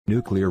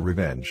Nuclear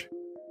revenge.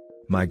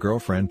 My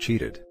girlfriend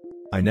cheated.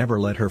 I never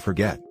let her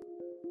forget.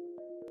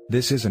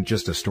 This isn't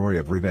just a story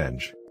of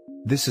revenge.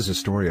 This is a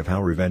story of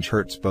how revenge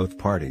hurts both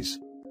parties.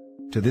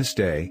 To this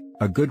day,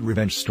 a good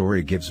revenge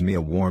story gives me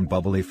a warm,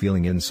 bubbly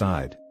feeling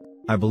inside.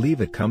 I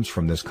believe it comes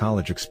from this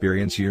college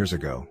experience years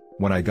ago,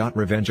 when I got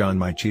revenge on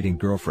my cheating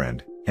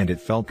girlfriend, and it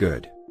felt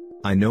good.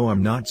 I know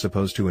I'm not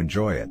supposed to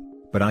enjoy it,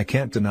 but I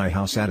can't deny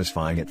how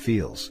satisfying it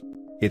feels.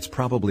 It's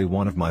probably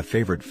one of my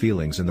favorite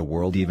feelings in the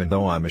world, even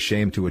though I'm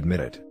ashamed to admit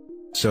it.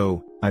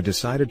 So, I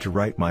decided to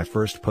write my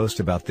first post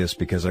about this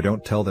because I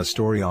don't tell the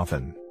story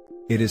often.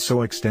 It is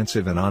so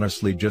extensive and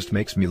honestly just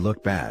makes me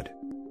look bad.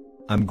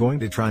 I'm going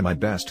to try my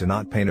best to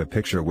not paint a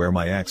picture where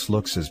my ex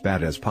looks as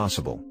bad as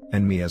possible,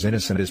 and me as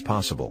innocent as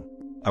possible.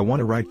 I want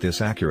to write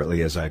this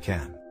accurately as I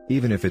can,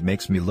 even if it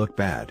makes me look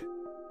bad.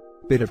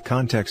 Bit of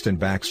context and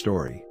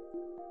backstory.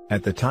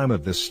 At the time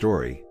of this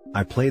story,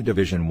 I played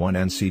Division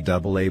I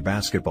NCAA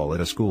basketball at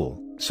a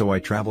school, so I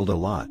traveled a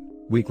lot,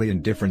 weekly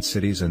in different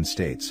cities and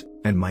states,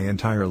 and my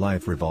entire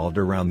life revolved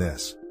around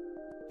this.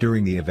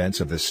 During the events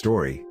of this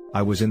story,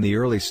 I was in the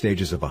early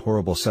stages of a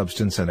horrible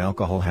substance and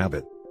alcohol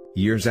habit.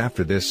 Years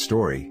after this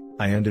story,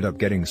 I ended up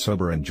getting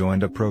sober and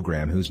joined a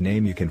program whose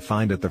name you can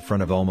find at the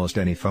front of almost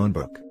any phone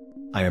book.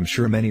 I am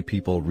sure many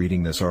people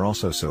reading this are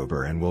also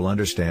sober and will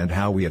understand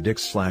how we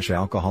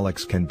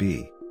addicts/alcoholics can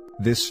be.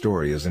 This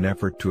story is an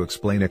effort to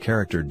explain a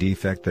character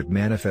defect that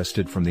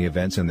manifested from the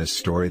events in this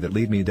story that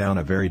lead me down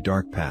a very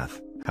dark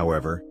path.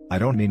 However, I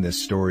don't mean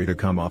this story to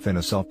come off in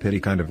a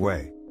self-pity kind of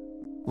way.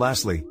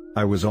 Lastly,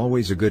 I was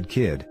always a good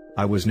kid.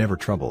 I was never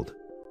troubled.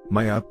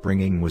 My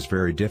upbringing was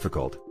very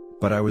difficult,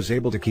 but I was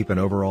able to keep an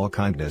overall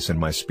kindness in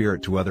my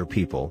spirit to other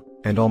people,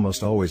 and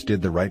almost always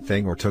did the right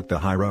thing or took the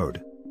high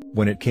road.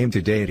 When it came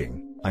to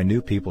dating, I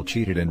knew people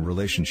cheated in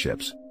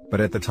relationships, but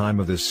at the time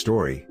of this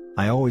story,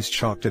 I always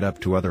chalked it up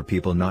to other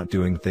people not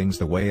doing things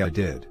the way I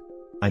did.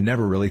 I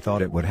never really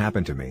thought it would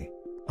happen to me.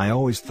 I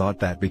always thought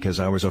that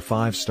because I was a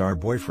 5-star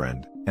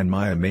boyfriend, and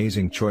my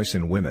amazing choice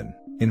in women,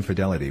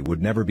 infidelity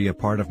would never be a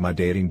part of my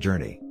dating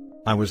journey.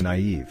 I was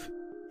naive.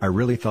 I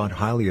really thought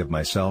highly of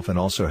myself and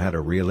also had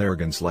a real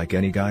arrogance like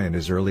any guy in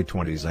his early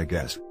 20s, I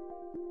guess.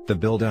 The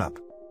build-up.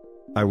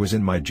 I was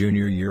in my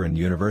junior year in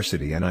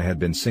university and I had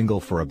been single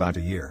for about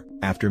a year,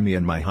 after me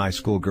and my high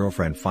school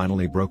girlfriend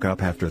finally broke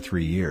up after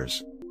 3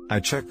 years. I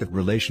checked that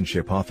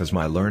relationship off as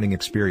my learning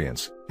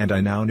experience, and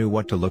I now knew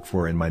what to look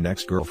for in my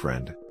next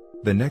girlfriend.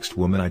 The next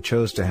woman I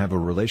chose to have a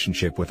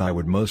relationship with I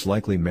would most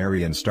likely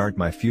marry and start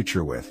my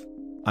future with.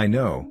 I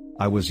know,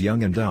 I was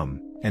young and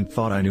dumb, and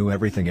thought I knew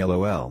everything,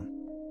 lol.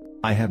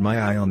 I had my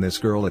eye on this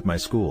girl at my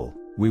school.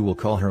 We will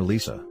call her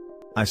Lisa.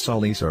 I saw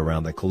Lisa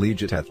around the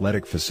collegiate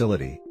athletic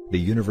facility, the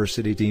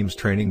university team's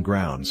training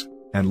grounds,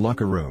 and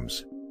locker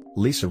rooms.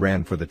 Lisa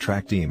ran for the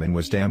track team and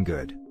was damn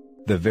good.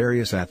 The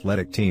various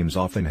athletic teams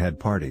often had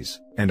parties,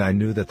 and I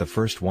knew that the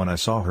first one I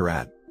saw her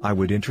at, I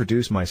would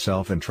introduce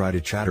myself and try to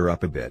chat her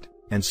up a bit,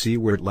 and see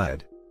where it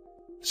led.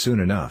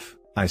 Soon enough,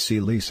 I see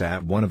Lisa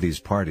at one of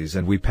these parties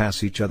and we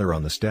pass each other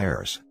on the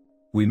stairs.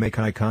 We make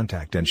eye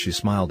contact and she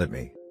smiled at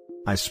me.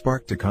 I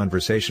sparked a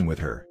conversation with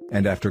her,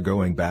 and after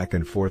going back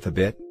and forth a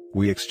bit,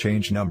 we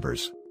exchange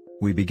numbers.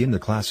 We begin the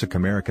classic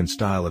American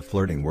style of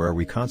flirting where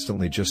we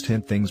constantly just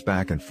hint things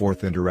back and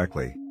forth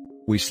indirectly.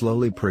 We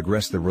slowly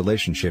progress the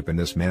relationship in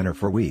this manner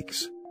for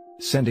weeks.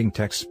 Sending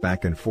texts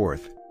back and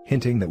forth,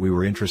 hinting that we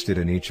were interested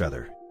in each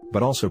other,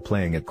 but also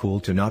playing it cool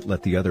to not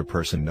let the other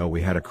person know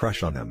we had a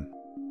crush on them.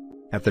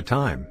 At the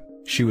time,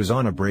 she was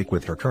on a break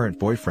with her current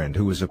boyfriend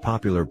who was a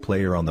popular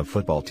player on the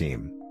football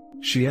team.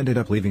 She ended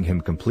up leaving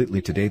him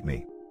completely to date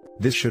me.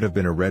 This should have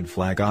been a red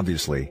flag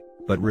obviously,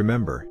 but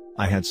remember,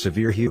 I had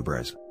severe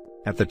hubris.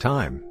 At the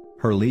time,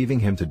 her leaving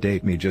him to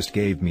date me just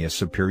gave me a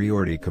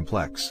superiority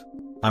complex.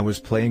 I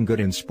was playing good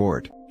in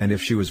sport, and if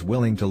she was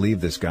willing to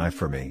leave this guy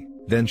for me,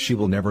 then she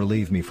will never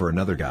leave me for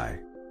another guy.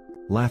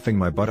 Laughing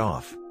my butt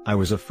off, I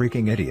was a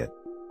freaking idiot.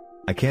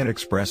 I can't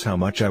express how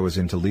much I was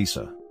into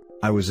Lisa.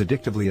 I was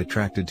addictively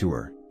attracted to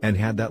her, and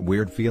had that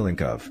weird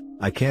feeling of,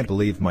 I can't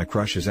believe my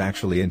crush is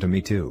actually into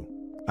me too.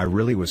 I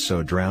really was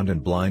so drowned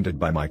and blinded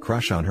by my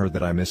crush on her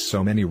that I missed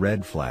so many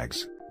red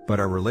flags, but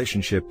our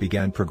relationship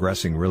began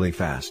progressing really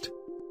fast.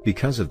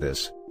 Because of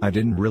this, I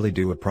didn't really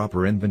do a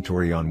proper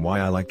inventory on why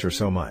I liked her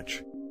so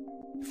much.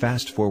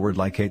 Fast forward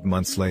like 8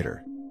 months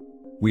later.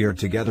 We are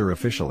together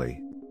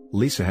officially.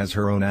 Lisa has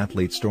her own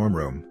athlete dorm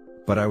room,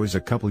 but I was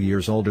a couple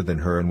years older than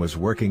her and was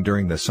working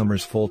during the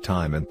summers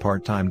full-time and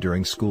part-time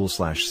during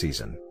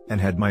school/season,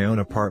 and had my own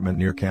apartment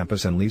near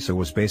campus, and Lisa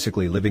was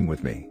basically living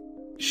with me.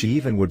 She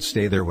even would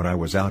stay there when I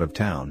was out of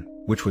town,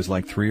 which was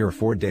like 3 or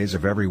 4 days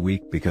of every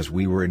week because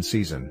we were in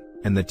season,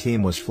 and the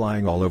team was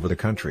flying all over the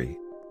country.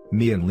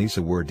 Me and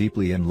Lisa were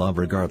deeply in love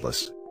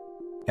regardless.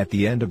 At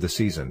the end of the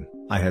season,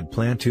 I had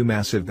planned 2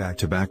 massive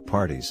back-to-back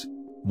parties.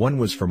 One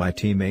was for my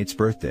teammate's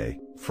birthday,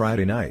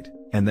 Friday night,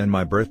 and then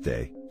my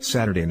birthday,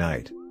 Saturday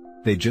night.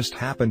 They just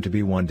happened to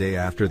be one day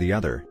after the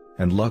other,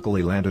 and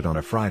luckily landed on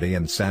a Friday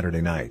and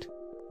Saturday night.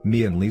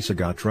 Me and Lisa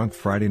got drunk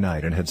Friday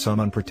night and had some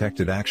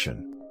unprotected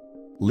action.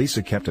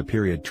 Lisa kept a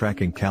period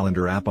tracking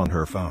calendar app on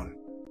her phone.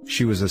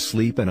 She was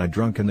asleep and I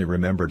drunkenly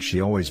remembered she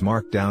always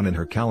marked down in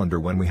her calendar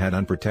when we had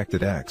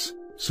unprotected X,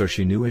 so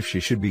she knew if she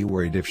should be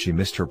worried if she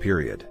missed her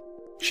period.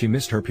 She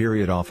missed her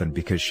period often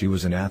because she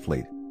was an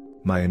athlete.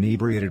 My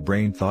inebriated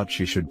brain thought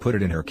she should put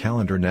it in her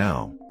calendar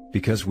now,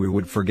 because we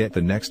would forget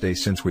the next day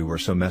since we were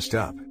so messed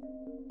up.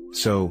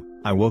 So,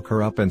 I woke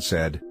her up and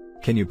said,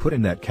 "Can you put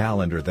in that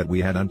calendar that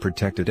we had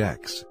unprotected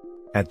X?"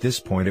 At this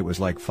point it was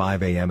like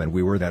 5 a.m. and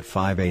we were that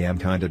 5 a.m.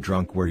 kinda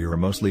drunk where you're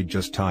mostly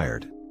just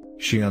tired.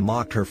 She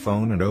unlocked her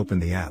phone and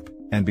opened the app,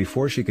 and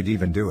before she could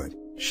even do it,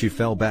 she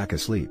fell back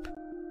asleep.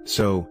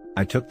 So,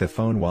 I took the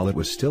phone while it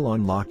was still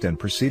unlocked and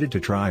proceeded to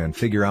try and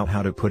figure out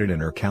how to put it in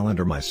her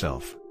calendar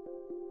myself.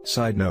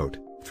 Side note,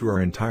 through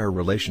our entire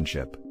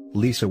relationship,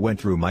 Lisa went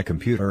through my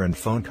computer and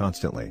phone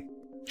constantly.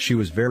 She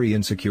was very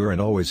insecure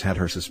and always had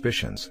her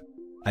suspicions.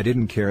 I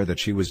didn't care that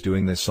she was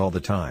doing this all the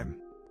time.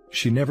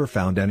 She never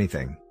found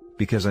anything,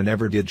 because I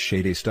never did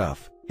shady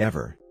stuff,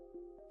 ever.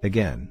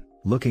 Again,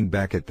 looking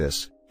back at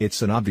this,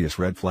 it's an obvious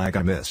red flag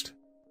I missed.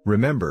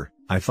 Remember,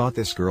 I thought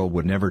this girl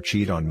would never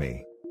cheat on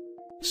me.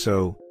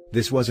 So,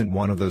 this wasn't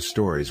one of those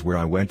stories where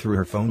I went through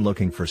her phone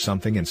looking for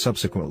something and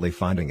subsequently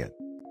finding it.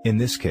 In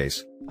this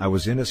case, I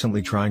was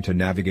innocently trying to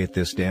navigate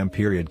this damn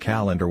period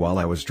calendar while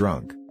I was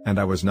drunk, and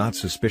I was not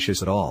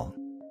suspicious at all.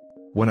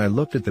 When I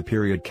looked at the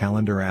period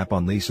calendar app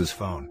on Lisa's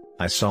phone,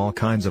 I saw all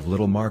kinds of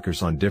little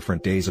markers on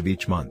different days of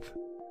each month.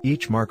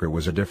 Each marker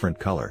was a different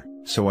color,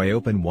 so I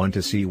opened one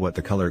to see what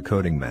the color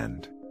coding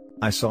meant.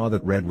 I saw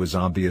that red was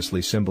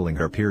obviously symboling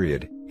her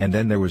period, and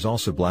then there was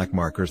also black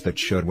markers that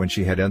showed when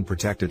she had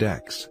unprotected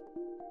X.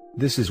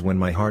 This is when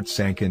my heart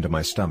sank into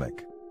my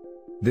stomach.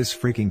 This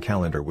freaking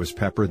calendar was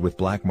peppered with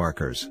black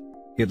markers.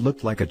 It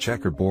looked like a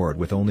checkerboard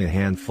with only a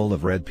handful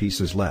of red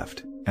pieces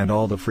left, and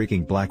all the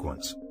freaking black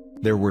ones.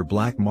 There were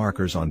black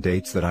markers on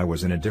dates that I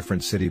was in a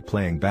different city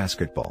playing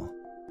basketball.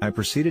 I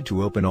proceeded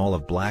to open all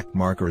of black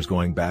markers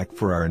going back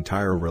for our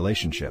entire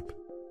relationship.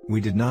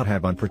 We did not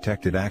have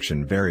unprotected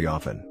action very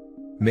often.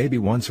 Maybe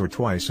once or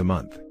twice a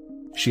month.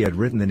 She had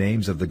written the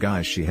names of the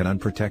guys she had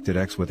unprotected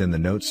X within the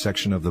notes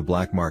section of the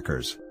black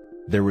markers.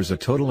 There was a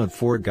total of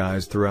 4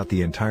 guys throughout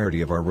the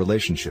entirety of our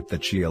relationship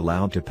that she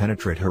allowed to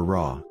penetrate her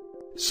raw.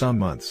 Some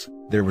months,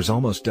 there was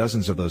almost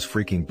dozens of those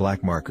freaking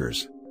black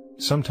markers.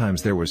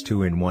 Sometimes there was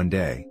 2 in one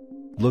day.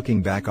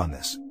 Looking back on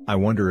this, I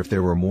wonder if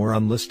there were more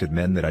unlisted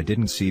men that I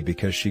didn't see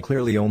because she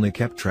clearly only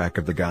kept track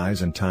of the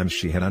guys and times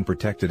she had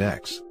unprotected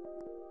X.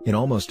 In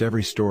almost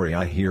every story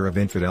I hear of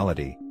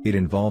infidelity, it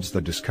involves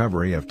the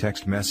discovery of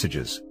text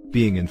messages,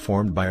 being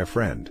informed by a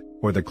friend,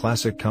 or the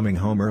classic coming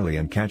home early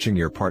and catching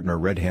your partner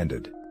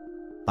red-handed.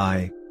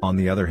 I, on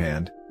the other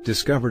hand,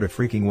 discovered a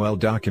freaking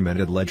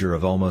well-documented ledger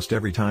of almost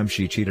every time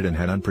she cheated and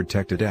had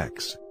unprotected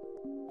X.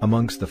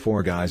 Amongst the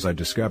 4 guys I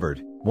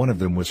discovered, one of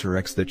them was her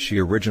ex that she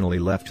originally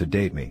left to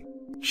date me.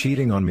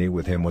 Cheating on me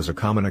with him was a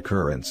common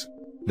occurrence.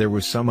 There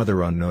was some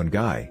other unknown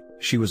guy,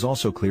 she was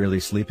also clearly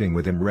sleeping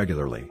with him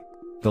regularly.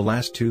 The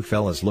last 2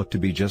 fellas looked to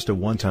be just a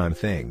one-time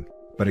thing,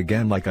 but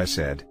again like I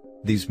said,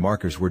 these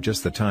markers were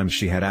just the times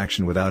she had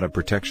action without a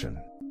protection.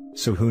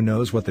 So who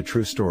knows what the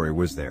true story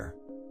was there.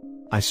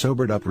 I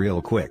sobered up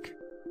real quick.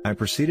 I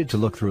proceeded to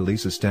look through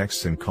Lisa's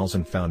texts and calls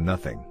and found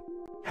nothing.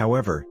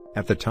 However,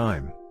 at the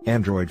time,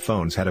 Android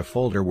phones had a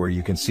folder where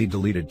you can see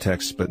deleted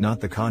texts but not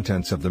the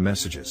contents of the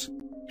messages.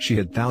 She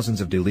had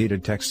thousands of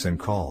deleted texts and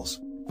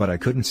calls, but I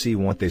couldn't see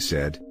what they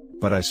said,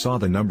 but I saw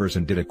the numbers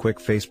and did a quick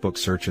Facebook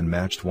search and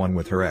matched one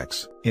with her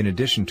ex, in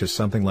addition to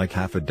something like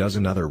half a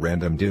dozen other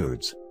random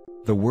dudes.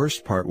 The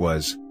worst part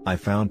was, I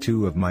found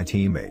 2 of my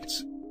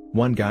teammates.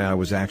 One guy I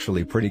was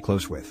actually pretty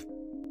close with.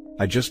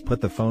 I just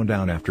put the phone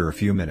down after a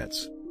few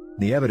minutes.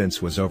 The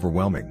evidence was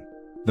overwhelming.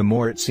 The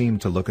more it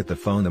seemed to look at the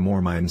phone the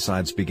more my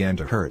insides began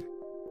to hurt.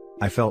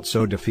 I felt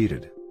so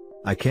defeated.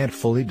 I can't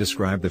fully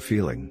describe the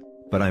feeling,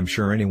 but I'm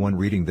sure anyone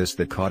reading this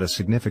that caught a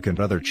significant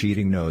other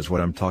cheating knows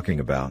what I'm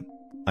talking about.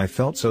 I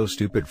felt so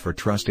stupid for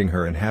trusting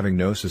her and having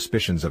no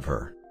suspicions of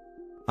her.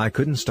 I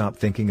couldn't stop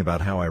thinking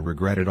about how I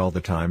regretted all the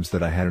times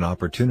that I had an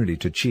opportunity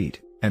to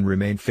cheat, and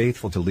remain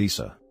faithful to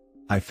Lisa.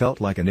 I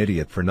felt like an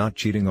idiot for not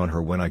cheating on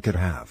her when I could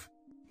have.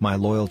 My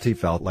loyalty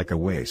felt like a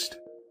waste.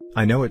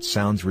 I know it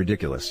sounds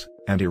ridiculous,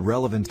 and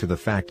irrelevant to the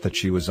fact that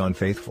she was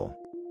unfaithful.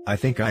 I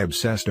think I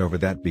obsessed over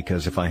that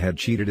because if I had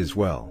cheated as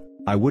well,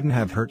 I wouldn't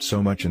have hurt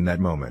so much in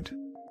that moment.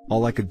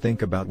 All I could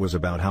think about was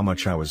about how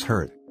much I was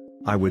hurt.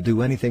 I would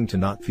do anything to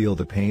not feel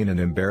the pain and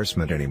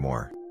embarrassment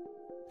anymore.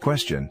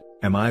 Question: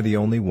 am I the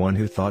only one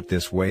who thought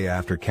this way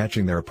after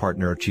catching their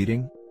partner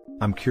cheating?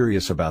 I'm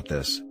curious about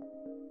this.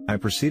 I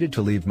proceeded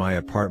to leave my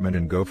apartment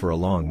and go for a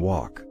long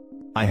walk.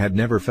 I had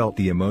never felt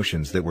the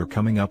emotions that were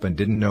coming up and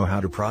didn't know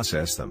how to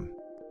process them.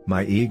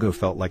 My ego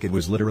felt like it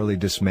was literally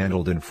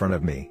dismantled in front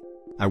of me.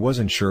 I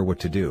wasn't sure what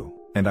to do,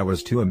 and I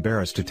was too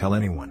embarrassed to tell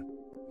anyone.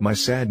 My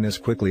sadness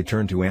quickly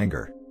turned to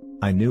anger.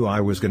 I knew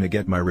I was gonna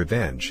get my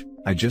revenge,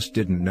 I just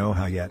didn't know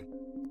how yet.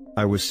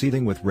 I was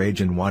seething with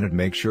rage and wanted to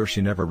make sure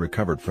she never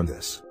recovered from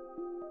this.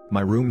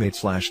 My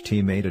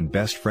roommate/teammate and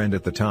best friend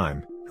at the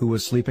time, who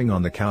was sleeping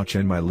on the couch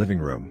in my living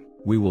room,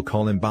 We will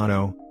call him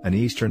Bono, an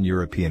Eastern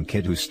European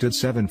kid who stood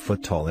 7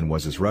 foot tall and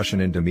was as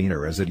Russian in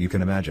demeanor as you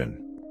can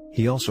imagine.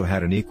 He also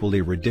had an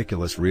equally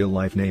ridiculous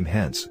real-life name,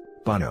 hence,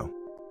 Bono.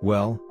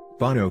 Well,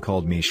 Bono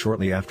called me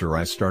shortly after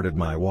I started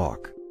my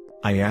walk.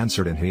 I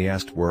answered and he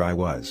asked where I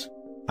was.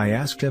 I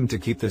asked him to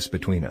keep this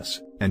between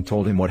us, and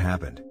told him what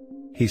happened.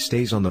 He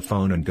stays on the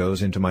phone and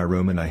goes into my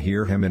room and I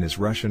hear him in his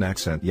Russian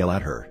accent yell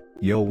at her,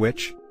 "Yo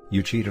witch,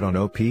 you cheated on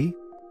OP?"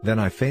 Then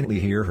I faintly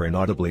hear her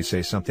inaudibly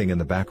say something in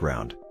the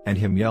background, and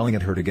him yelling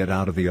at her to get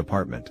out of the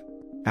apartment.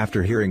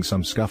 After hearing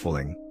some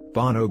scuffling,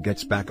 Bono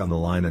gets back on the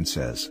line and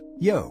says,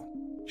 "Yo!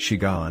 She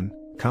gone,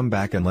 come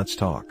back and let's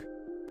talk."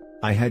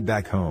 I head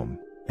back home,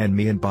 and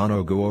me and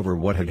Bono go over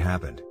what had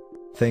happened.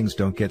 Things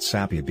don't get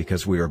sappy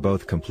because we are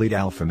both complete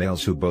alpha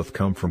males who both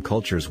come from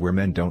cultures where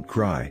men don't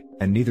cry,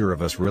 and neither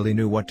of us really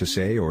knew what to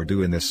say or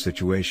do in this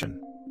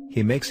situation.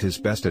 He makes his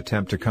best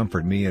attempt to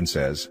comfort me and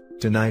says,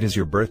 "Tonight is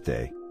your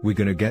birthday, we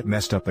gonna get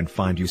messed up and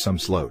find you some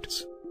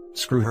sloats."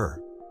 Screw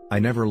her. I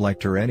never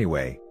liked her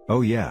anyway.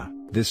 Oh yeah,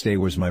 this day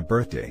was my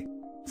birthday.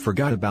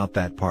 Forgot about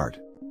that part.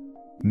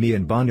 Me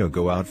and Bono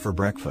go out for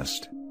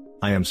breakfast.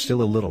 I am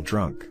still a little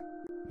drunk.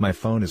 My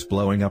phone is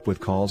blowing up with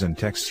calls and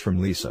texts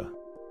from Lisa.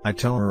 I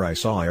tell her I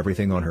saw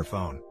everything on her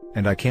phone,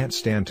 and I can't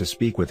stand to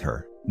speak with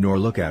her, nor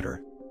look at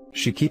her.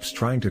 She keeps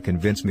trying to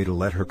convince me to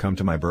let her come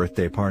to my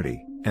birthday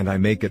party, and I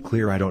make it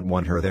clear I don't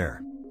want her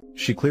there.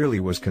 She clearly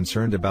was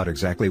concerned about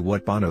exactly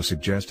what Bono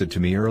suggested to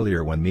me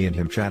earlier when me and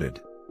him chatted.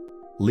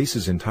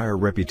 Lisa's entire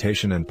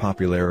reputation and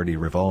popularity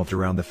revolved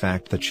around the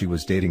fact that she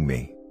was dating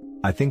me.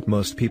 I think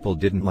most people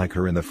didn't like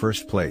her in the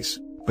first place,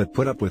 but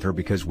put up with her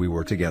because we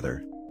were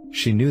together.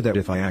 She knew that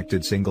if I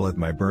acted single at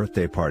my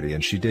birthday party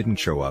and she didn't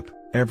show up,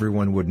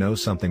 everyone would know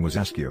something was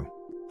askew.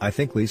 I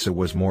think Lisa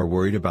was more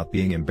worried about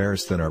being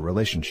embarrassed than our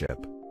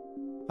relationship.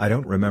 I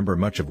don't remember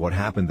much of what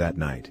happened that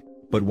night,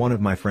 but one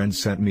of my friends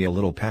sent me a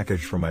little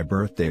package for my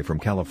birthday from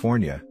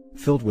California,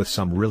 filled with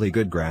some really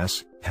good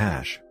grass,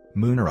 hash,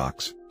 moon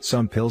rocks,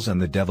 some pills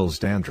and the devil's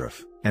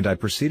dandruff, and I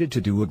proceeded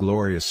to do a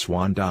glorious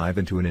swan dive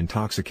into an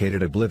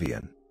intoxicated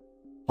oblivion.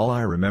 All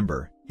I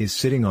remember is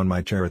sitting on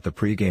my chair at the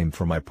pregame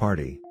for my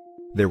party.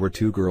 There were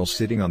 2 girls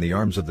sitting on the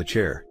arms of the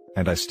chair,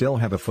 and I still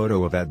have a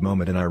photo of that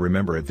moment and I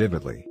remember it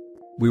vividly.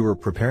 We were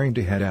preparing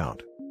to head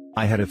out.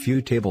 I had a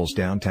few tables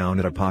downtown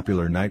at a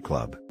popular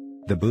nightclub.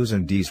 The booze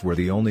and D's were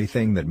the only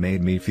thing that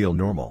made me feel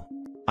normal.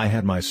 I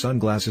had my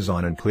sunglasses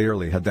on and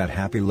clearly had that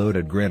happy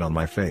loaded grin on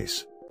my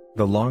face.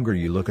 The longer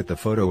you look at the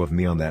photo of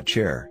me on that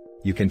chair,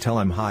 you can tell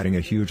I'm hiding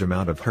a huge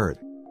amount of hurt.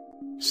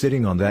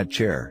 Sitting on that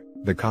chair,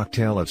 the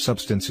cocktail of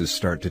substances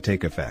start to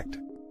take effect.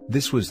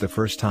 This was the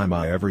first time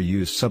I ever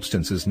used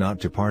substances not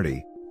to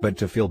party, but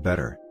to feel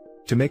better.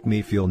 To make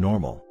me feel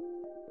normal.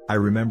 I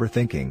remember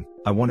thinking,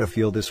 I want to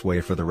feel this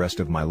way for the rest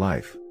of my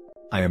life.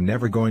 I am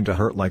never going to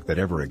hurt like that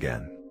ever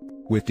again.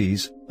 With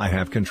these, I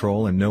have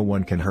control and no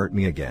one can hurt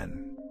me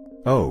again.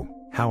 Oh,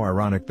 how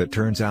ironic that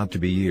turns out to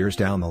be years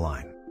down the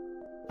line.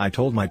 I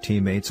told my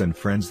teammates and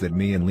friends that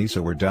me and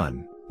Lisa were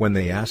done, when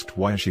they asked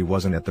why she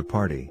wasn't at the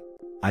party.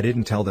 I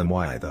didn't tell them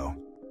why though.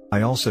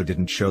 I also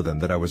didn't show them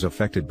that I was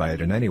affected by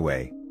it in any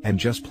way, and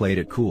just played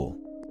it cool.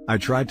 I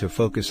tried to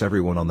focus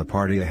everyone on the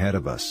party ahead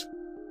of us.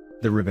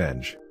 The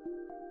revenge.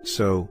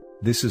 So,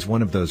 this is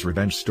one of those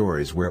revenge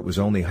stories where it was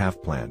only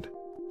half planned.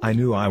 I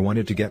knew I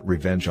wanted to get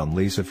revenge on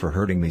Lisa for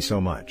hurting me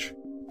so much,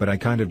 but I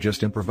kind of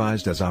just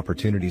improvised as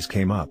opportunities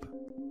came up.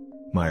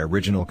 My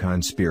original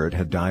kind spirit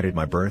had died at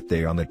my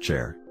birthday on the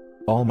chair.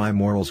 All my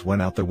morals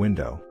went out the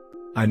window.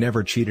 I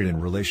never cheated in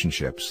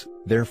relationships,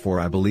 therefore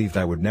I believed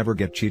I would never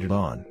get cheated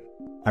on.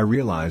 I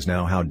realize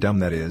now how dumb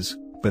that is,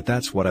 but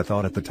that's what I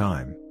thought at the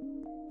time.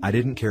 I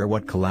didn't care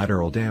what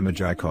collateral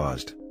damage I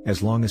caused,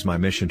 as long as my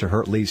mission to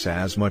hurt Lisa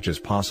as much as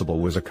possible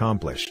was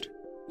accomplished.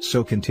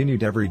 So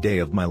continued every day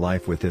of my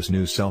life with this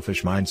new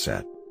selfish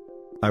mindset.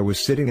 I was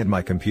sitting at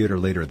my computer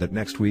later that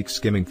next week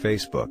skimming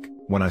Facebook,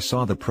 when I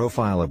saw the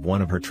profile of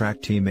one of her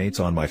track teammates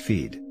on my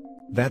feed.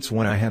 That's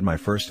when I had my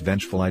first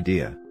vengeful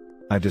idea.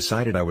 I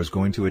decided I was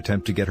going to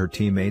attempt to get her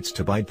teammates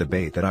to bite the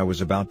bait that I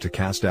was about to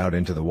cast out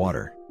into the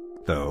water.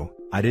 Though,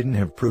 I didn't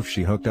have proof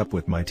she hooked up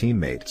with my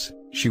teammates,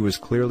 she was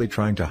clearly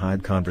trying to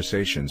hide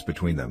conversations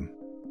between them.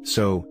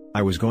 So,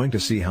 I was going to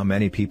see how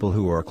many people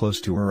who are close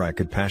to her I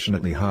could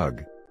passionately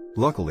hug.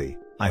 Luckily,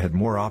 I had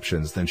more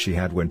options than she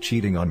had when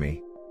cheating on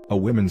me. A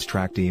women's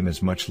track team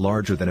is much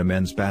larger than a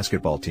men's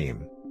basketball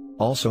team.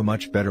 Also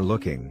much better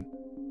looking.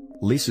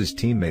 Lisa's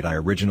teammate I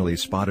originally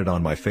spotted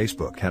on my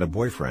Facebook had a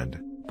boyfriend,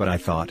 but I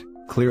thought,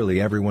 clearly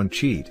everyone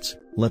cheats,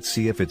 let's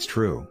see if it's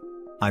true.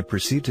 I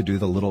proceed to do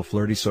the little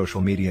flirty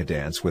social media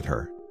dance with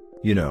her.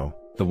 You know,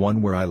 the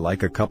one where I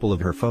like a couple of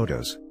her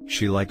photos,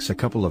 she likes a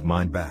couple of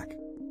mine back.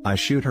 I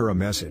shoot her a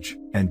message,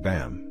 and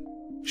bam.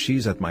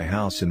 She's at my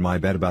house in my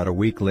bed about a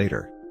week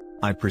later.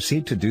 I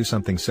proceed to do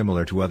something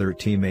similar to other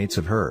teammates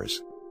of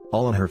hers.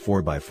 All on her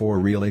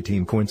 4x4 relay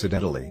team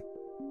coincidentally.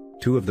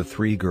 2 of the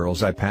 3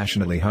 girls I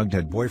passionately hugged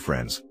had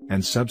boyfriends,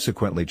 and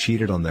subsequently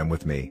cheated on them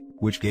with me,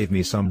 which gave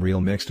me some real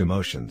mixed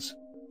emotions.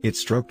 It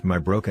stroked my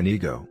broken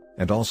ego,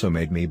 and also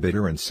made me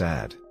bitter and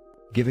sad.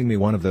 Giving me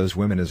one of those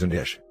women is an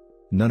ish.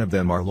 None of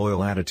them are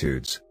loyal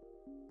attitudes.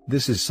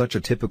 This is such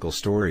a typical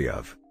story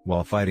of,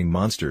 while fighting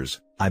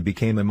monsters, I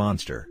became a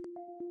monster.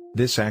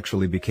 This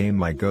actually became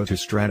my go-to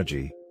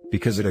strategy,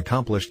 because it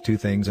accomplished two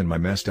things in my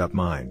messed up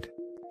mind.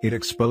 It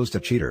exposed a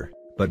cheater,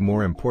 but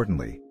more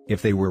importantly,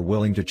 if they were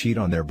willing to cheat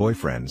on their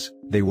boyfriends,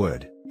 they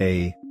would,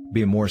 A,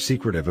 be more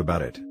secretive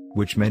about it,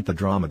 which meant the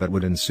drama that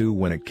would ensue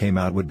when it came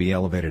out would be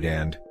elevated,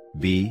 and,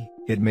 B,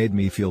 it made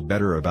me feel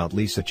better about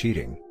Lisa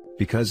cheating,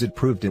 because it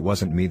proved it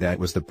wasn't me that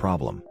was the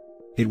problem.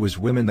 It was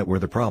women that were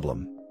the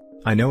problem.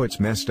 I know it's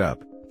messed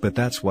up, but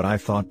that's what I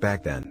thought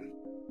back then.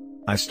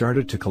 I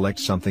started to collect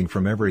something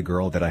from every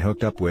girl that I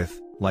hooked up with,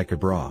 like a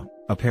bra,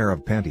 a pair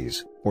of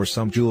panties, or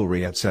some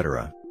jewelry,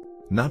 etc.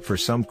 Not for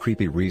some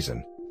creepy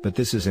reason, but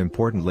this is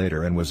important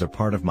later and was a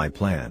part of my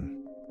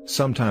plan.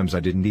 Sometimes I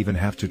didn't even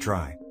have to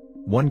try.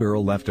 One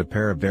girl left a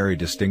pair of very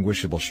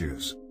distinguishable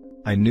shoes.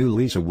 I knew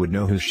Lisa would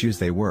know whose shoes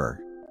they were.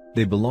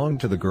 They belonged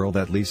to the girl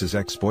that Lisa's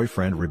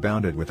ex-boyfriend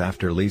rebounded with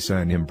after Lisa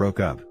and him broke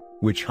up,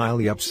 which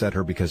highly upset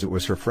her because it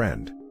was her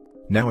friend.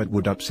 Now it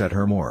would upset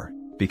her more,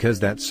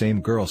 because that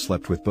same girl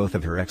slept with both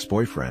of her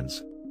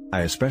ex-boyfriends.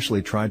 I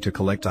especially tried to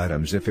collect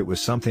items if it was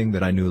something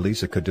that I knew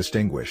Lisa could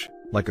distinguish,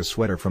 like a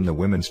sweater from the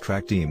women's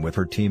track team with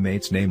her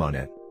teammate's name on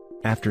it.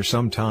 After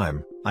some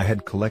time, I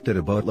had collected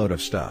a boatload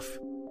of stuff.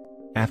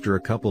 After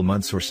a couple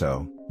months or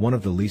so, one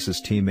of the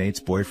Lisa's teammates'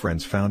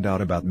 boyfriends found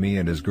out about me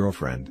and his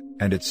girlfriend,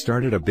 and it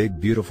started a big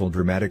beautiful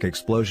dramatic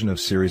explosion of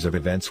series of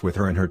events with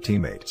her and her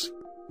teammates.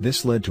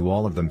 This led to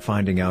all of them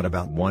finding out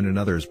about one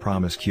another's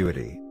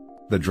promiscuity.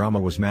 The drama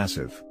was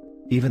massive.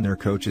 Even their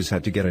coaches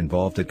had to get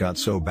involved, it got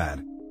so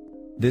bad.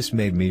 This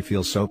made me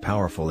feel so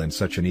powerful in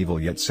such an evil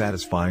yet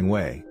satisfying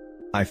way.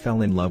 I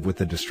fell in love with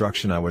the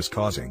destruction I was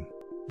causing.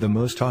 The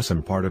most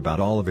awesome part about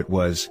all of it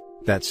was,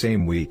 that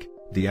same week,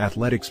 the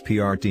athletics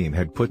PR team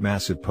had put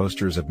massive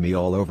posters of me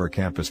all over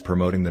campus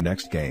promoting the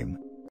next game.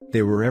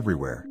 They were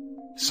everywhere.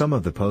 Some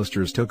of the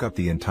posters took up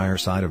the entire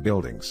side of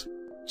buildings.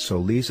 So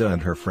Lisa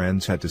and her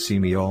friends had to see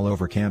me all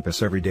over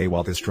campus every day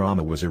while this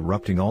drama was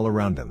erupting all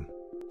around them.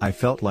 I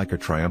felt like a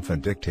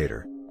triumphant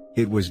dictator.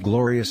 It was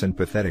glorious and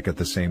pathetic at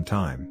the same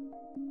time.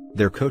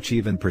 Their coach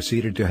even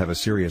proceeded to have a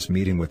serious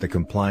meeting with the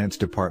compliance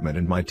department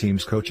and my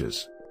team's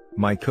coaches.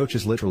 My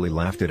coaches literally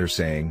laughed at her,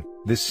 saying,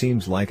 "This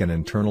seems like an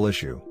internal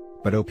issue,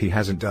 but OP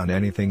hasn't done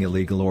anything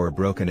illegal or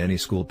broken any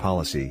school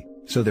policy,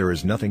 so there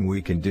is nothing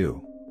we can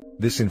do."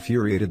 This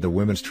infuriated the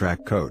women's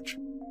track coach.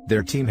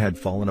 Their team had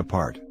fallen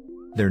apart.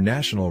 Their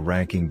national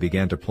ranking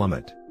began to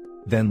plummet.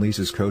 Then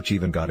Lisa's coach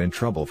even got in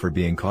trouble for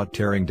being caught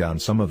tearing down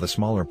some of the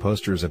smaller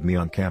posters of me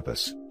on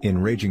campus,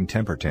 in raging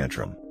temper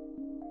tantrum.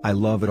 I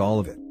love it, all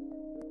of it.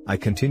 I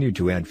continued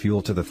to add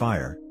fuel to the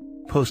fire,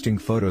 posting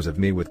photos of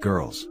me with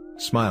girls,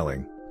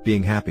 smiling,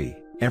 being happy,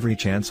 every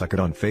chance I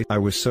could on Facebook. I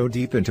was so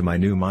deep into my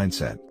new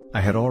mindset,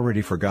 I had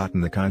already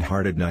forgotten the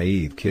kind-hearted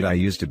naive kid I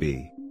used to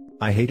be.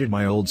 I hated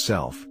my old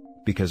self,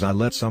 because I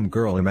let some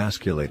girl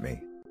emasculate me.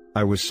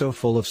 I was so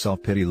full of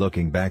self-pity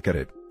looking back at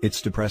it,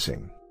 it's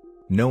depressing.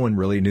 No one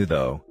really knew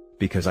though,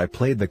 because I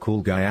played the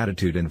cool guy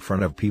attitude in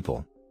front of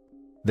people.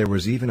 There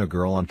was even a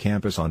girl on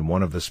campus on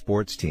one of the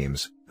sports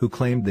teams, who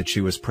claimed that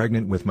she was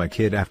pregnant with my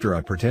kid after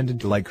I pretended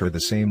to like her the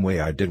same way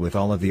I did with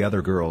all of the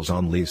other girls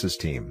on Lisa's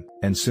team.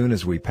 And soon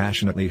as we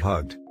passionately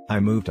hugged, I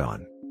moved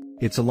on.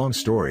 It's a long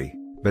story,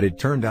 but it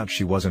turned out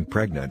she wasn't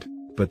pregnant,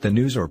 but the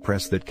news or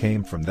press that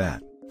came from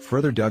that,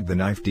 further dug the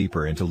knife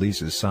deeper into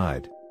Lisa's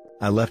side.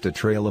 I left a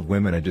trail of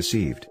women I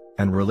deceived,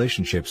 and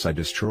relationships I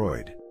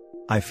destroyed.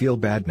 I feel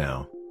bad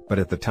now, but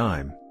at the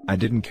time, I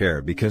didn't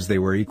care because they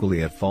were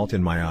equally at fault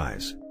in my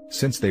eyes,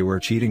 since they were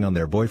cheating on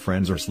their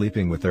boyfriends or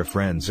sleeping with their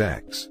friend's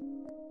ex.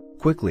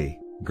 Quickly,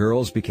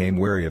 girls became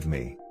wary of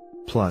me.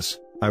 Plus,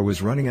 I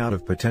was running out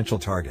of potential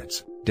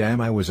targets. Damn,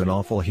 I was an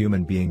awful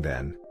human being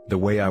then, the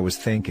way I was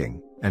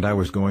thinking, and I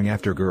was going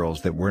after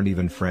girls that weren't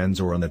even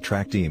friends or on the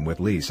track team with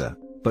Lisa,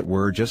 but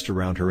were just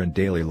around her in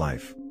daily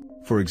life.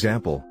 For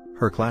example,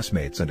 her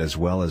classmates and as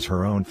well as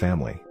her own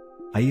family.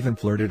 I even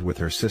flirted with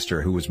her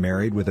sister who was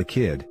married with a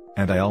kid,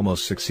 and I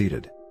almost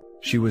succeeded.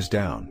 She was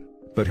down,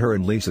 but her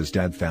and Lisa's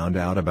dad found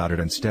out about it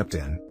and stepped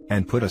in,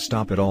 and put a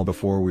stop it all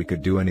before we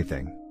could do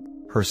anything.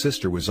 Her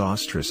sister was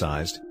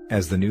ostracized,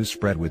 as the news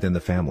spread within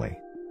the family.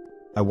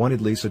 I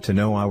wanted Lisa to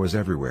know I was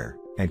everywhere,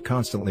 and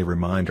constantly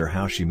remind her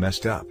how she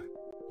messed up.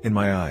 In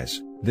my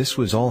eyes, this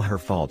was all her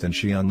fault and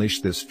she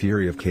unleashed this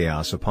fury of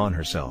chaos upon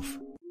herself.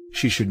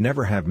 She should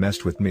never have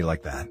messed with me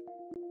like that.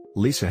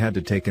 Lisa had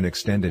to take an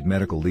extended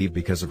medical leave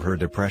because of her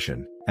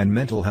depression, and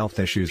mental health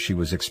issues she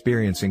was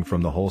experiencing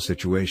from the whole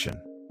situation.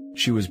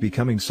 She was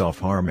becoming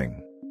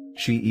self-harming.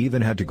 She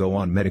even had to go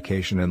on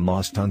medication and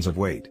lost tons of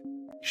weight.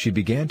 She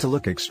began to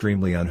look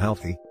extremely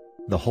unhealthy.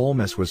 The whole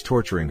mess was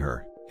torturing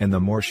her, and the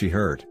more she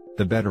hurt,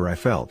 the better I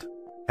felt.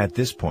 At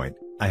this point,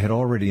 I had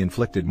already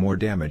inflicted more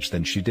damage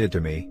than she did to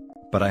me,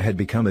 but I had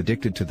become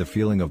addicted to the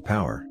feeling of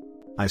power.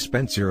 I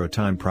spent zero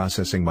time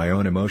processing my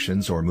own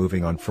emotions or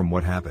moving on from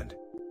what happened.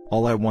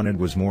 All I wanted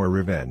was more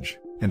revenge,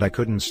 and I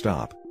couldn't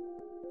stop.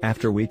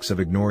 After weeks of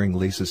ignoring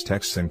Lisa's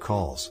texts and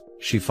calls,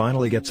 She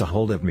finally gets a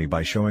hold of me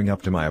by showing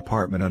up to my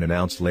apartment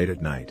unannounced late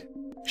at night.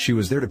 She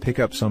was there to pick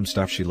up some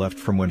stuff she left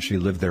from when she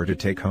lived there to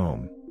take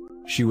home.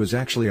 She was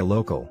actually a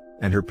local,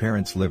 and her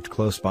parents lived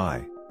close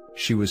by.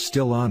 She was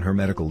still on her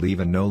medical leave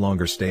and no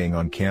longer staying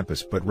on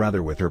campus but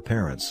rather with her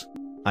parents.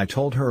 I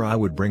told her I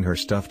would bring her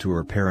stuff to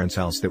her parents'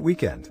 house that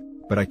weekend,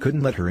 but I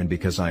couldn't let her in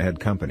because I had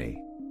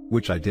company.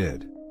 Which I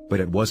did, but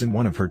it wasn't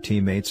one of her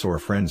teammates or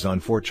friends,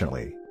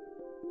 unfortunately.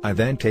 I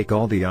then take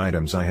all the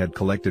items I had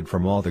collected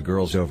from all the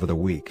girls over the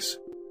weeks.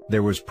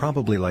 There was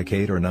probably like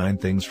 8 or 9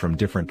 things from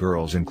different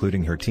girls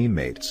including her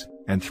teammates,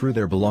 and threw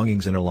their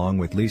belongings in along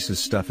with Lisa's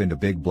stuff into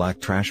big black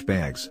trash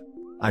bags.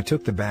 I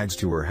took the bags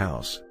to her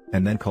house,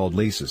 and then called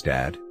Lisa's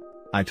dad.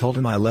 I told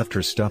him I left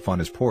her stuff on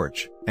his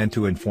porch, and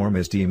to inform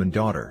his demon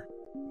daughter.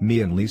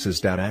 Me and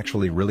Lisa's dad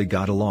actually really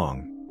got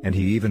along, and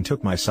he even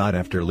took my side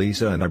after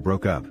Lisa and I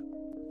broke up.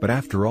 But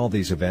after all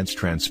these events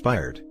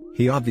transpired,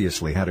 he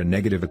obviously had a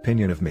negative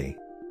opinion of me.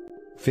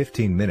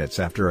 15 minutes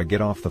after I get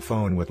off the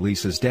phone with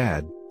Lisa's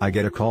dad, I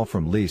get a call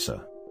from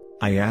Lisa.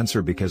 I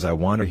answer because I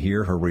want to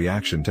hear her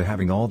reaction to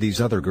having all these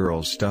other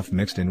girls' stuff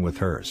mixed in with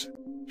hers.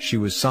 She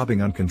was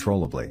sobbing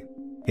uncontrollably.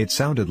 It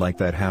sounded like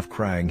that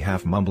half-crying,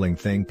 half-mumbling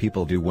thing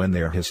people do when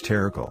they're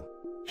hysterical.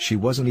 She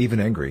wasn't even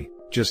angry,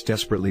 just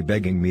desperately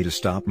begging me to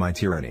stop my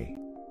tyranny.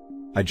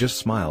 I just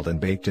smiled and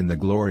baked in the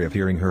glory of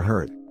hearing her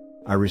hurt.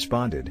 I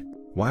responded,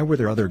 "Why were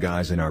there other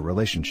guys in our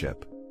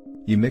relationship?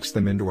 You mixed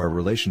them into our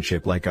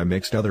relationship like I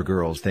mixed other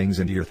girls' things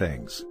into your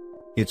things."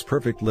 It's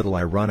perfect little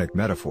ironic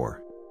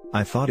metaphor.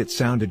 I thought it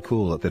sounded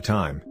cool at the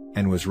time,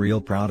 and was real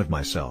proud of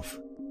myself.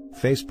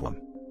 Facepalm.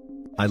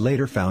 I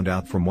later found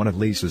out from one of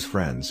Lisa's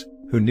friends,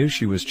 who knew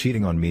she was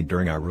cheating on me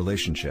during our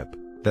relationship,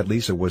 that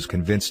Lisa was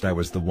convinced I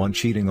was the one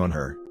cheating on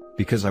her,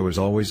 because I was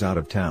always out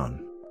of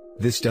town.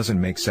 This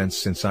doesn't make sense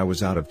since I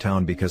was out of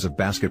town because of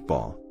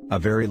basketball, a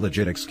very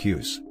legit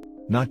excuse.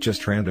 Not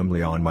just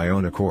randomly on my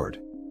own accord.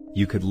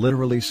 You could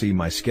literally see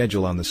my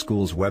schedule on the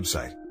school's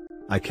website.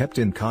 I kept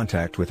in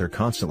contact with her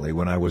constantly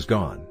when I was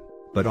gone,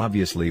 but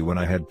obviously when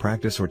I had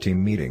practice or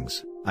team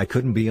meetings, I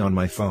couldn't be on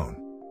my phone.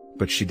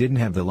 But she didn't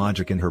have the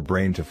logic in her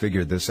brain to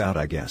figure this out,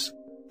 I guess.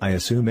 I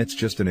assume it's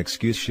just an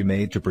excuse she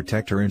made to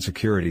protect her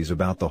insecurities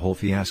about the whole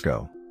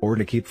fiasco, or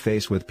to keep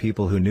face with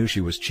people who knew she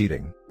was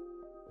cheating.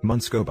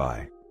 Months go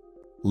by.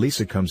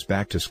 Lisa comes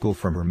back to school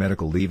from her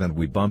medical leave and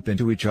we bump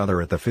into each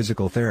other at the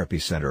physical therapy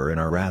center in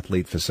our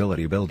athlete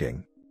facility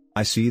building.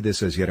 I see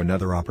this as yet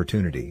another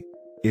opportunity.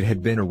 It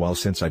had been a while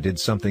since I did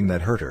something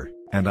that hurt her,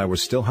 and I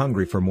was still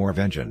hungry for more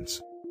vengeance.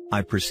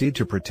 I proceed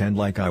to pretend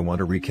like I want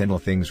to rekindle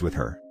things with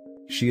her.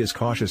 She is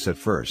cautious at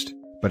first,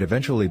 but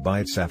eventually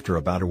bites after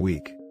about a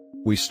week.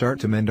 We start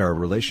to mend our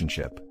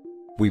relationship.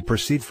 We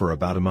proceed for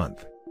about a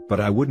month, but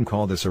I wouldn't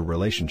call this a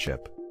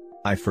relationship.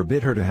 I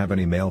forbid her to have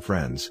any male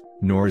friends,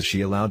 nor is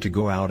she allowed to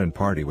go out and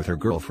party with her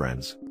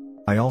girlfriends.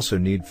 I also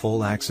need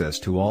full access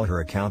to all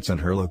her accounts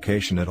and her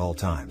location at all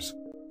times.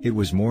 It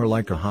was more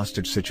like a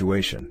hostage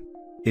situation.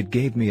 It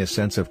gave me a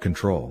sense of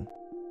control.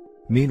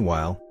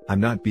 Meanwhile, I'm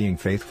not being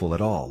faithful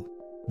at all.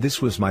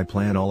 This was my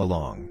plan all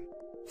along.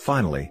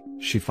 Finally,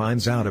 she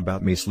finds out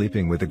about me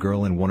sleeping with a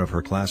girl in one of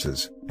her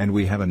classes, and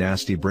we have a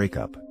nasty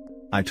breakup.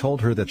 I told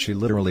her that she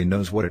literally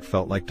knows what it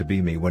felt like to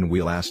be me when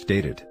we last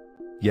dated.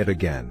 Yet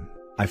again,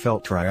 I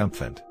felt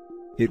triumphant.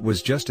 It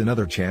was just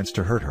another chance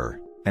to hurt her,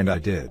 and I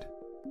did.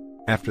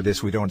 After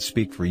this we don't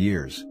speak for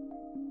years.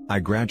 I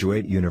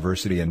graduate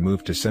university and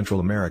move to Central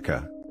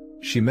America.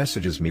 She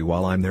messages me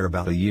while I'm there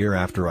about a year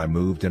after I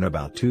moved and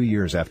about 2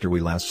 years after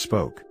we last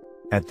spoke.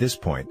 At this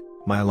point,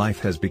 my life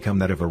has become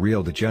that of a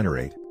real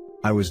degenerate.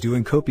 I was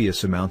doing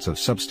copious amounts of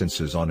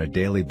substances on a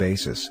daily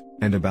basis,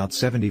 and about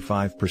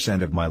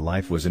 75% of my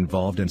life was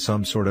involved in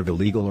some sort of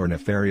illegal or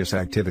nefarious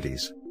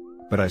activities.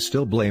 But I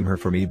still blame her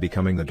for me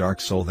becoming the dark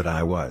soul that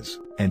I was,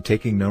 and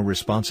taking no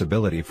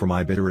responsibility for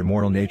my bitter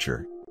immoral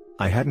nature.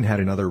 I hadn't had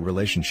another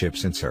relationship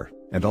since her,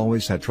 and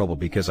always had trouble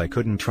because I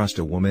couldn't trust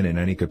a woman in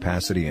any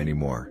capacity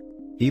anymore.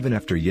 Even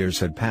after years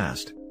had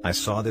passed, I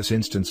saw this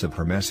instance of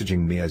her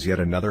messaging me as yet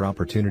another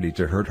opportunity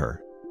to hurt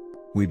her.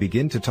 We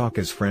begin to talk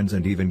as friends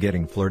and even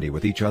getting flirty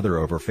with each other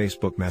over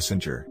Facebook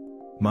Messenger.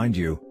 Mind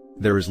you,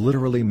 there is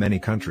literally many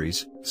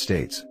countries,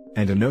 states,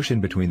 and an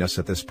ocean between us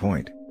at this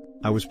point.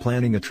 I was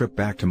planning a trip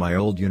back to my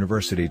old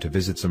university to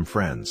visit some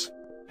friends.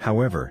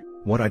 However,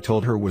 what I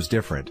told her was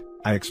different.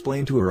 I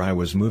explained to her I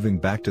was moving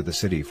back to the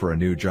city for a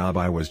new job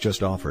I was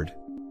just offered.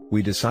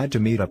 We decide to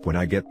meet up when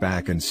I get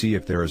back and see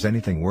if there is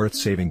anything worth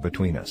saving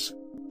between us.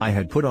 I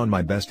had put on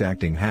my best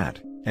acting hat,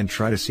 and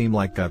try to seem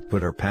like I've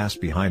put our past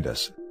behind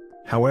us.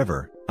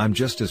 However, I'm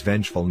just as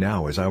vengeful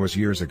now as I was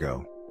years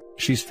ago.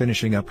 She's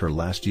finishing up her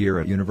last year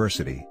at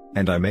university,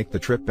 and I make the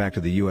trip back to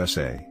the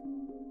USA.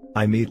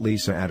 I meet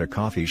Lisa at a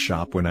coffee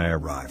shop when I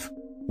arrive.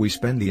 We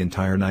spend the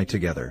entire night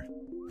together.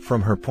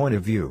 From her point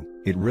of view,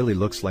 it really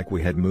looks like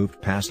we had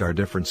moved past our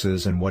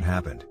differences and what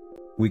happened.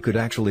 We could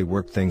actually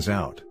work things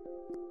out.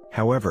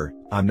 However,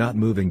 I'm not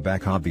moving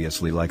back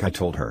obviously like I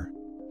told her.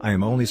 I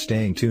am only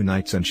staying 2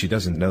 nights and she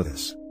doesn't know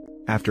this.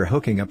 After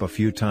hooking up a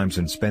few times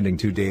and spending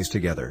 2 days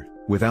together,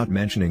 Without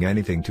mentioning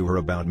anything to her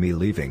about me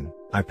leaving,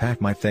 I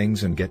pack my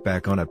things and get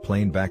back on a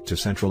plane back to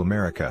Central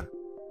America.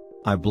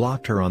 I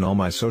blocked her on all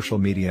my social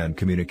media and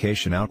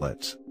communication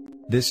outlets.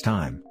 This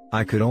time,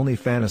 I could only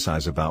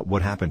fantasize about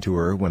what happened to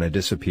her when I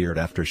disappeared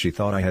after she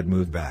thought I had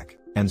moved back,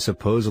 and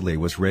supposedly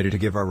was ready to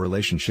give our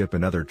relationship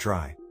another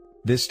try.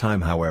 This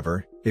time,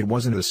 however, it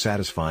wasn't as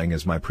satisfying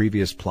as my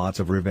previous plots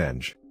of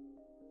revenge.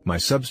 My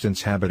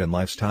substance habit and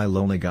lifestyle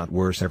only got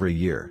worse every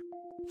year.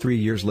 3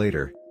 years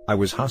later, I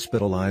was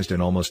hospitalized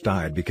and almost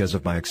died because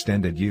of my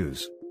extended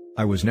use.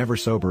 I was never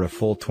sober a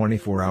full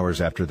 24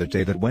 hours after the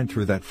day that went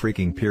through that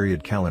freaking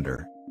period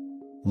calendar.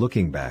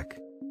 Looking back,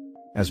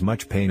 as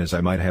much pain as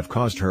I might have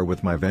caused her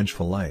with my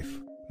vengeful life,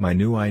 my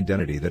new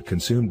identity that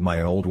consumed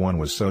my old one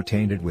was so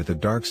tainted with a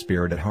dark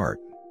spirit at heart.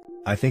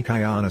 I think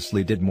I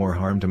honestly did more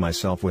harm to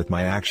myself with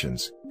my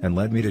actions, and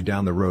led me to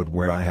down the road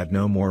where I had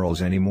no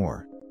morals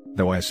anymore.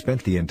 Though I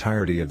spent the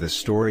entirety of this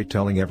story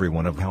telling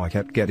everyone of how I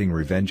kept getting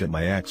revenge at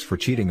my ex for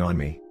cheating on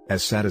me,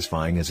 as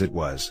satisfying as it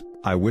was,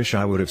 I wish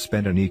I would have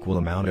spent an equal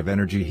amount of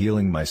energy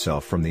healing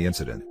myself from the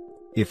incident.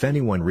 If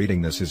anyone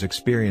reading this is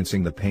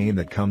experiencing the pain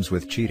that comes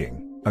with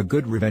cheating, a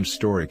good revenge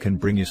story can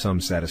bring you some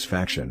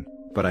satisfaction,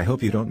 but I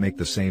hope you don't make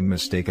the same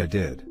mistake I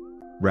did.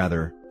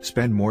 Rather,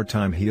 spend more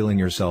time healing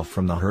yourself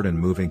from the hurt and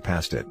moving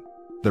past it.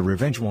 The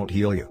revenge won't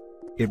heal you.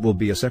 It will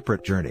be a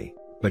separate journey,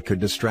 but could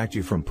distract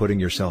you from putting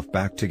yourself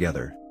back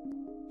together.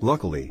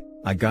 Luckily,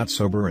 I got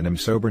sober and am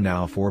sober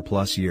now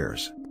 4+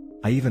 years.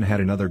 I even had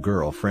another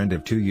girlfriend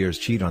of 2 years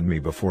cheat on me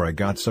before I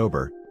got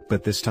sober,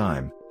 but this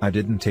time, I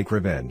didn't take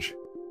revenge.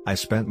 I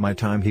spent my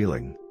time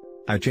healing.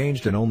 I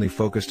changed and only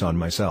focused on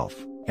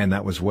myself, and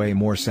that was way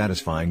more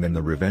satisfying than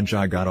the revenge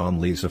I got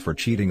on Lisa for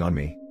cheating on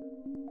me.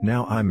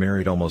 Now I'm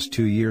married almost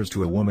 2 years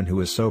to a woman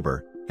who is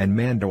sober, and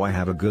man do I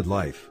have a good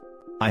life.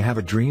 I have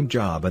a dream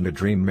job and a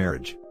dream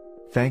marriage.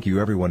 Thank you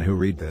everyone who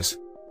read this.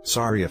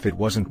 Sorry if it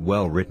wasn't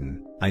well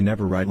written, I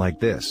never write like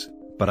this,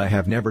 but I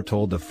have never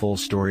told the full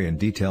story in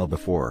detail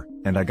before,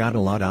 and I got a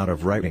lot out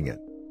of writing it.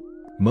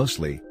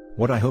 Mostly,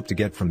 what I hope to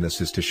get from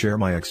this is to share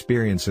my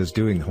experiences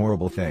doing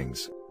horrible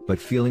things, but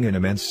feeling an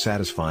immense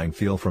satisfying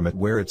feel from it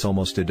where it's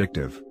almost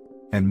addictive.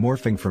 And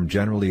morphing from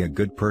generally a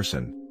good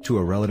person, to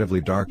a relatively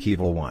dark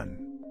evil one.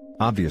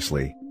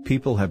 Obviously,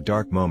 people have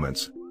dark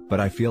moments, but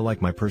I feel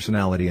like my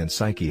personality and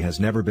psyche has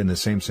never been the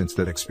same since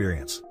that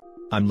experience.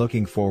 I'm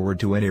looking forward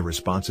to any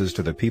responses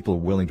to the people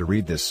willing to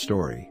read this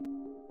story.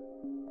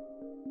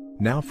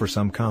 Now for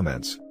some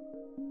comments.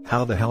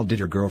 How the hell did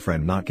your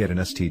girlfriend not get an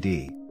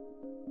STD?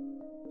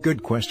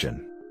 Good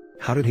question.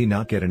 How did he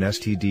not get an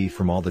STD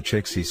from all the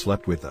chicks he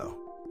slept with though?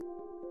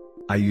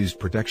 I used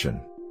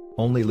protection.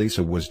 Only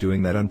Lisa was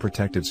doing that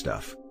unprotected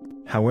stuff.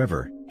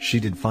 However, she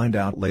did find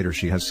out later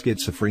she has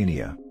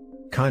schizophrenia.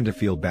 Kinda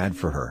feel bad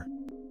for her.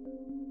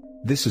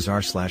 This is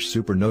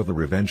r/supernova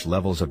revenge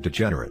levels of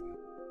degenerate.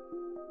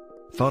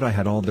 Thought I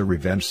had all the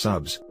revenge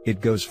subs,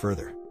 it goes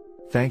further.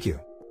 Thank you.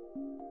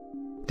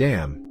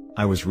 Damn,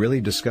 I was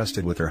really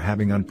disgusted with her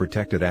having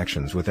unprotected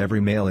actions with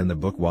every male in the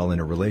book while in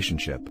a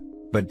relationship,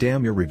 but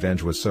damn your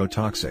revenge was so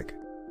toxic.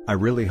 I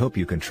really hope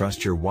you can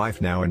trust your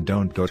wife now and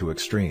don't go to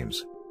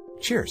extremes.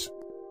 Cheers.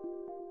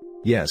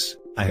 Yes,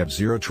 I have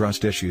zero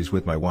trust issues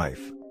with my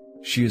wife.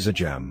 She is a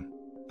gem.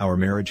 Our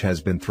marriage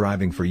has been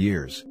thriving for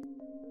years.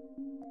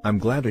 I'm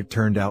glad it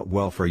turned out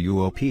well for you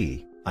OP,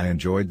 I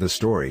enjoyed the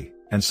story,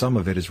 and some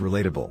of it is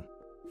relatable.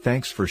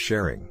 Thanks for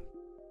sharing.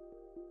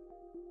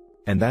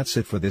 And that's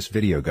it for this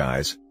video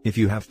guys. If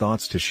you have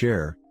thoughts to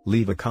share,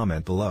 leave a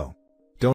comment below.